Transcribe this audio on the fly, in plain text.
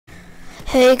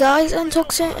Hey guys, I'm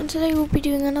Toxic, and today we'll be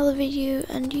doing another video.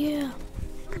 And yeah,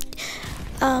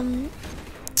 I'm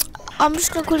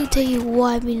just gonna quickly tell you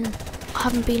why I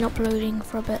haven't been uploading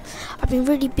for a bit. I've been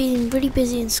really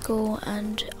busy in school,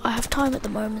 and I have time at the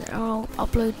moment, and I'll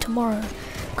upload tomorrow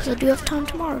because I do have time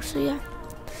tomorrow. So yeah,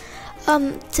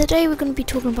 today we're gonna be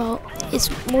talking about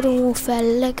Modern Warfare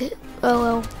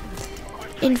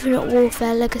Infinite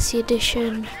Warfare Legacy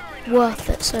Edition worth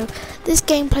it. So this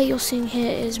gameplay you're seeing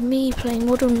here is me playing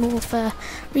Modern Warfare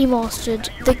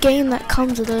Remastered, the game that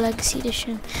comes with the Legacy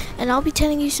Edition, and I'll be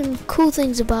telling you some cool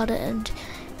things about it. And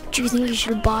do you think you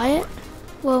should buy it?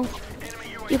 Well,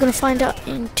 you're gonna find out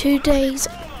in today's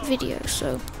video,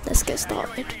 so let's get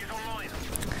started.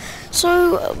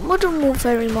 So Modern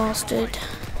Warfare Remastered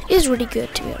is really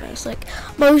good, to be honest. Like,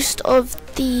 most of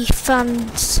the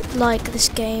fans like this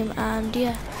game, and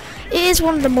yeah, it is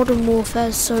one of the Modern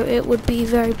Warfares, so it would be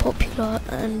very popular,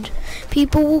 and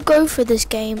people will go for this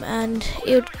game, and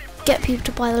it would get people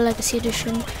to buy the Legacy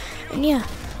Edition. And yeah,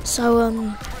 so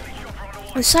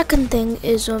the second thing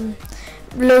is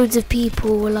loads of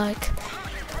people were like,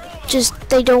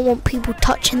 they don't want people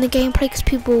touching the gameplay, because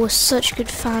people were such good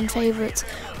fan favorites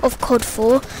of COD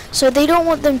 4, so they don't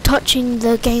want them touching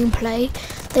the gameplay.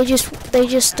 They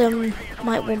just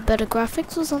might want better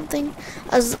graphics or something,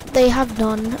 as they have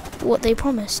done what they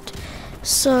promised.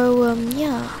 So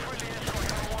yeah,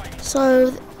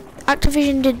 so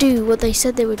Activision did do what they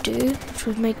said they would do, which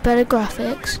would make better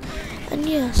graphics. And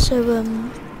yeah, so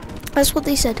that's what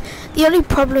they said. The only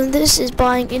problem with this is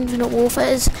buying Infinite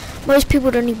Warfare is most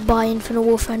people don't even buy Infinite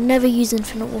Warfare, never use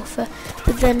Infinite Warfare,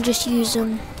 but then just use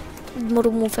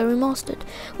Modern Warfare Remastered,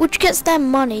 which gets them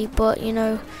money, but you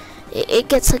know, it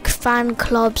gets like fan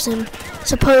clubs. And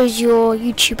suppose you're a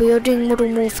YouTuber, you're doing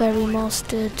Modern Warfare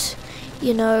Remastered,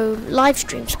 you know, live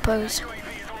stream, suppose,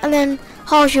 and then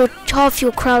half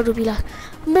your crowd will be like,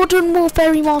 Modern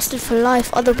Warfare Remastered for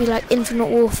life, other will be like Infinite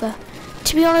Warfare.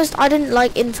 To be honest, I didn't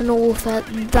like Infinite Warfare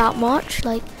that much.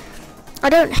 Like, I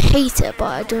don't hate it, but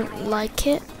I don't like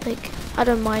it. Like, I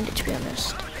don't mind it, to be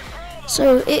honest.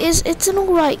 So it's an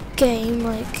alright game.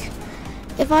 Like,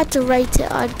 if I had to rate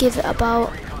it, I'd give it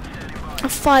about a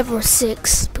 5 or a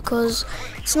 6, because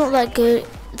it's not that good.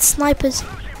 Snipers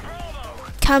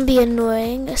can be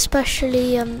annoying,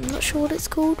 especially I'm not sure what it's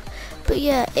called, but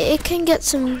yeah, it can get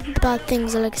some bad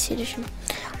things, the Legacy Edition.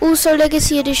 Also,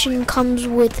 Legacy Edition comes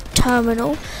with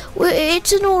Terminal.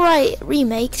 It's an alright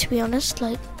remake, to be honest.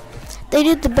 Like, they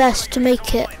did the best to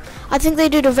make it. I think they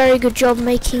did a very good job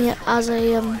making it as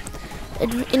a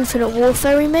Infinite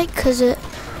Warfare remake, because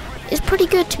it's pretty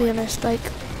good, to be honest. Like,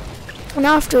 and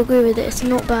I have to agree with it, it's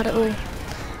not bad at all.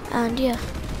 And yeah,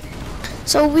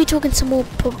 so we'll be talking some more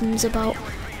problems about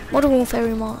Modern Warfare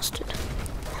Remastered.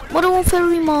 Modern Warfare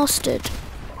Remastered,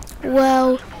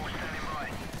 well,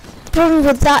 the problem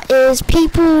with that is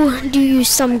people do use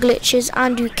some glitches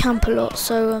and do camp a lot.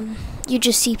 So you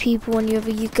just see people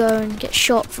whenever you go and get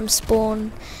shot from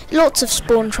spawn. Lots of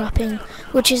spawn trapping,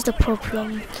 which is the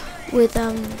problem with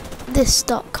this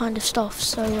kind of stuff.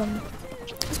 So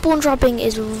spawn trapping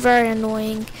is very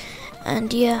annoying,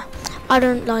 and yeah, I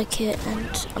don't like it,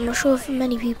 and I'm not sure if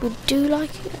many people do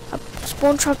like it.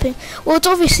 Spawn trapping, well, it's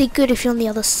obviously good if you're on the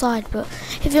other side, but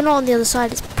if you're not on the other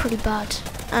side, it's pretty bad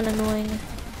and annoying.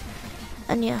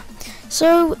 And yeah,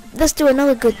 so let's do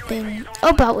another good thing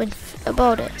about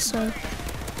it. So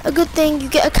a good thing, you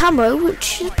get a camo,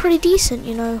 which is pretty decent,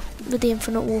 you know, with the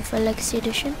Infinite Warfare Legacy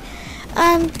Edition.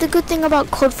 And the good thing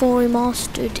about COD 4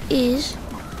 Remastered is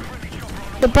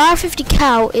the Barra 50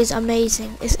 Cal is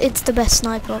amazing. It's the best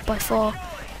sniper by far.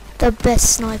 The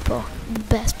best sniper.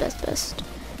 Best.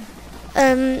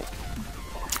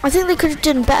 I think they could have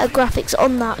done better graphics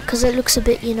on that, because it looks a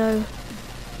bit, you know,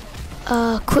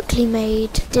 quickly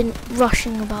made. Didn't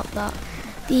rushing about that.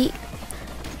 It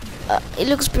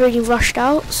looks pretty rushed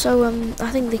out. So I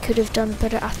think they could have done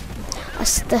better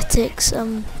aesthetics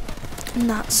in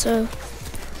that. So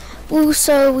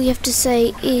also we have to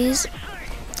say is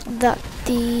that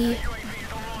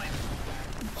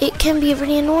it can be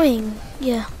really annoying,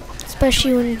 yeah,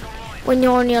 especially when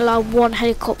you're only allowed one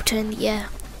helicopter in the air,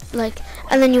 like,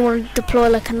 and then you want to deploy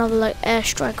like another like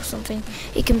airstrike or something.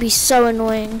 It can be so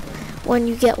annoying when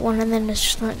you get one and then there's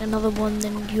just like another one,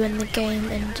 then you end the game,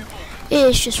 and it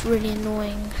is just really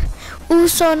annoying.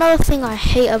 Also, another thing I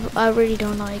hate, I really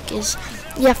don't like, is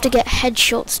you have to get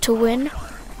headshots to win.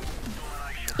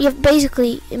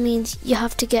 Basically, it means you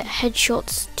have to get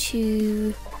headshots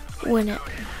to win it,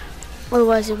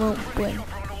 otherwise it won't win.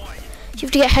 You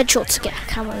have to get headshots to get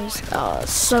camos. Oh,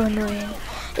 it's so annoying.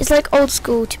 It's like old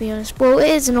school, to be honest. Well, it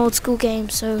is an old school game,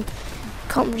 so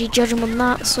can't really judge them on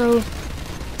that. So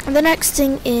And the next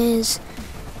thing is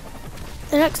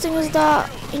that,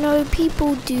 you know,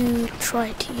 people do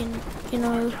try to, you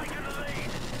know,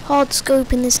 hard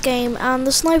scope in this game, and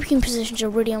the sniping positions are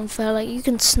really unfair. Like, you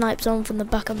can snipe someone from the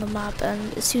back of the map,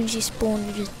 and as soon as you spawn,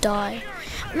 you just die.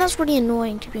 And that's really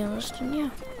annoying, to be honest. And yeah,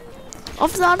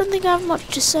 after that, I don't think I have much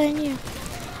to say. And yeah,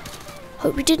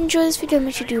 hope you did enjoy this video.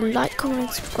 Make sure you do like, comment, and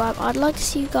subscribe. I'd like to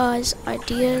see you guys'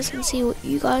 ideas and see what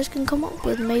you guys can come up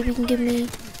with. Maybe you can give me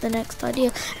the next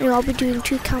idea. Anyway, I'll be doing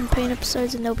 2 campaign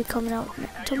episodes, and they'll be coming out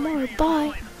tomorrow.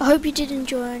 Bye. I hope you did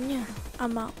enjoy, and yeah,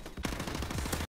 I'm out.